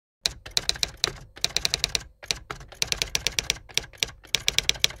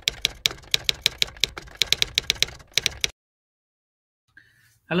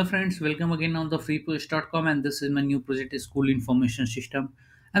Hello friends, welcome again on the freepost.com, and this is my new project school information system.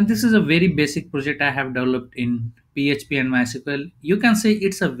 And this is a very basic project I have developed in PHP and MySQL. You can say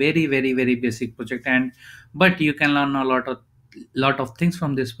it's a very basic project, and but you can learn a lot of things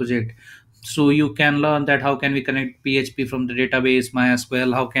from this project. So you can learn that how can we connect PHP from the database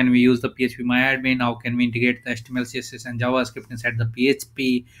MySQL, how can we use the PHP MyAdmin, how can we integrate the HTML, CSS and JavaScript inside the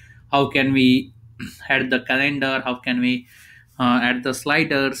PHP, how can we add the calendar, how can we add the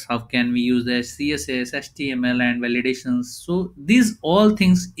sliders, how can we use the css, html and validations. So these all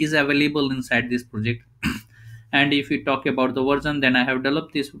things is available inside this project. And if you talk about the version, then I have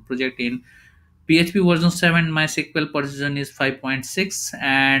developed this project in PHP version 7. MySQL version is 5.6,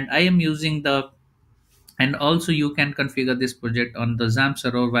 and I am using the, and also you can configure this project on the XAMPP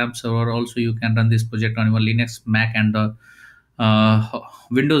server, WAMP server. Also you can run this project on your Linux, Mac and the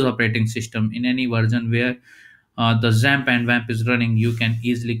Windows operating system. In any version where the XAMPP and WAMP is running, you can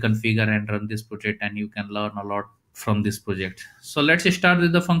easily configure and run this project, and you can learn a lot from this project. So let's start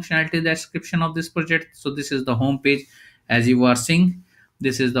with the functionality description of this project. So this is the home page. As you are seeing,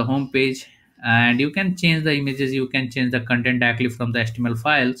 this is the home page, and you can change the images, you can change the content directly from the HTML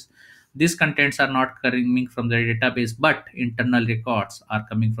files. These contents are not coming from the database, but internal records are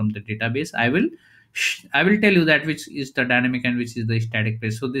coming from the database. I will tell you that which is the dynamic and which is the static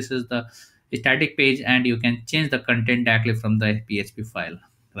page. So this is the static page, and you can change the content directly from the PHP file,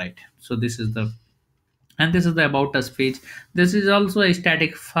 right? So this is the, and this is the about us page. This is also a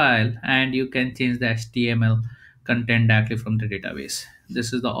static file, and you can change the HTML content directly from the database.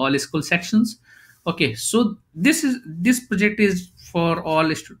 This is the all school sections. Okay, so this project is for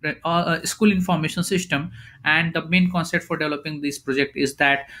all student school information system, and the main concept for developing this project is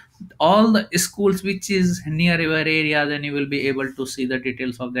that all the schools which is near your area, then you will be able to see the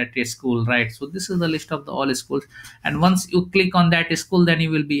details of that school, right? So this is the list of the all schools, and once you click on that school, then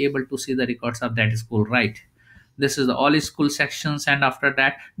you will be able to see the records of that school, right? This is the all school sections, and after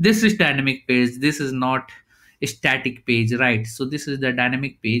that this is dynamic page. This is not a static page, right? So this is the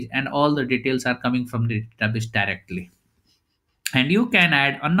dynamic page, and all the details are coming from the database directly. And you can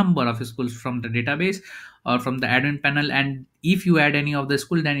add a number of schools from the database or from the admin panel, and if you add any of the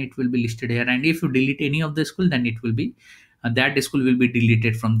school, then it will be listed here, and if you delete any of the school, then it will be that school will be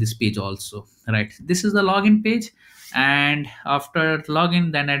deleted from this page also, right? This is the login page, and after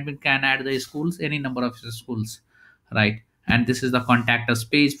login, then admin can add the schools, any number of schools, right? And this is the contact us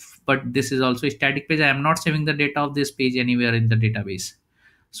page, but this is also a static page. I am not saving the data of this page anywhere in the database.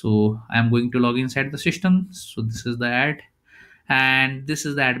 So I am going to log inside the system. So this is the ad, and this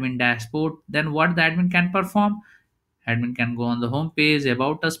is the admin dashboard. Then what the admin can perform, admin can go on the home page,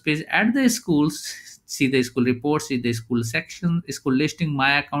 about us page, add the schools, see the school report, see the school section, school listing,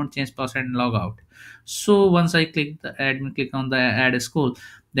 my account, change password and log out. So once I click the admin, click on the add a school,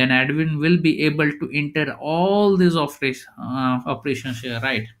 then admin will be able to enter all these operations here,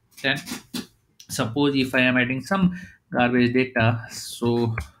 right? Then suppose if I am adding some garbage data,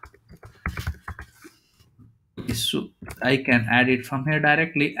 so I can add it from here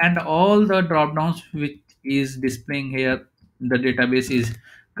directly, and all the drop downs which is displaying here, the database is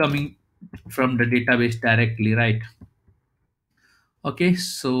coming from the database directly, right? Okay,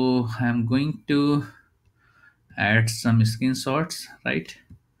 so I'm going to add some screenshots, right?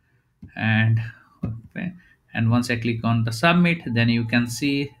 And okay, and once I click on the submit, then you can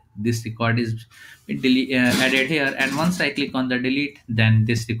see this record is added here, and once I click on the delete, then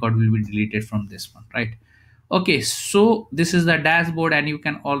this record will be deleted from this one, right? Okay, so this is the dashboard, and you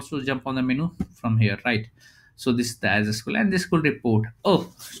can also jump on the menu from here, right? So this is the as a school, and this school report.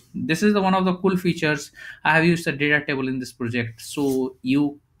 Oh, this is the one of the cool features. I have used the data table in this project, so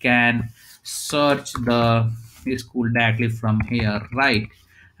you can search the school directly from here, right?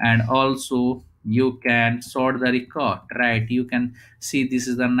 And also you can sort the record, right? You can see this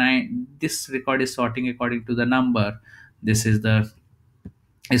is the nine, this record is sorting according to the number. This is the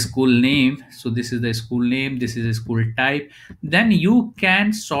school name, so this is the school name, this is a school type. Then you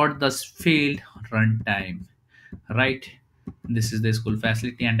can sort the field runtime, right? This is the school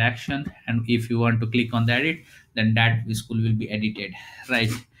facility and action, and if you want to click on the edit, then that school will be edited,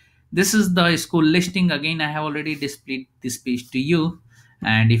 right? This is the school listing. Again, I have already displayed this page to you,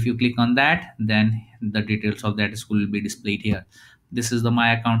 and if you click on that, then the details of that school will be displayed here. This is the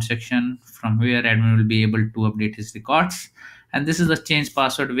my account section, from where admin will be able to update his records, and this is the change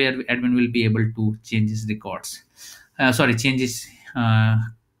password, where admin will be able to change his records, change his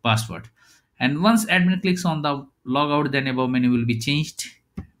password. And once admin clicks on the logout, then above menu will be changed,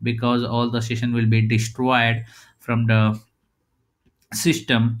 because all the session will be destroyed from the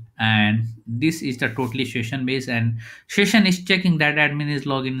system, and this is the totally session based, and session is checking that admin is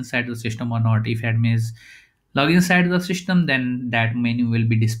logged inside the system or not. If admin is logged inside the system, then that menu will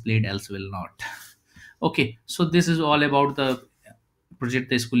be displayed, else will not. Okay, so this is all about the project,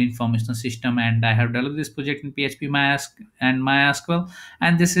 the school information system, and I have developed this project in PHP and MySQL,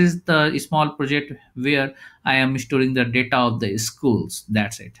 and this is the small project where I am storing the data of the schools.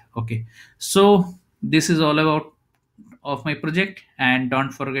 That's it. Okay, so this is all about of my project, and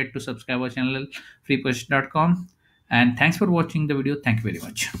don't forget to subscribe our channel freeproject.com, and thanks for watching the video. Thank you very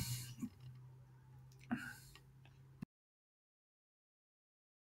much.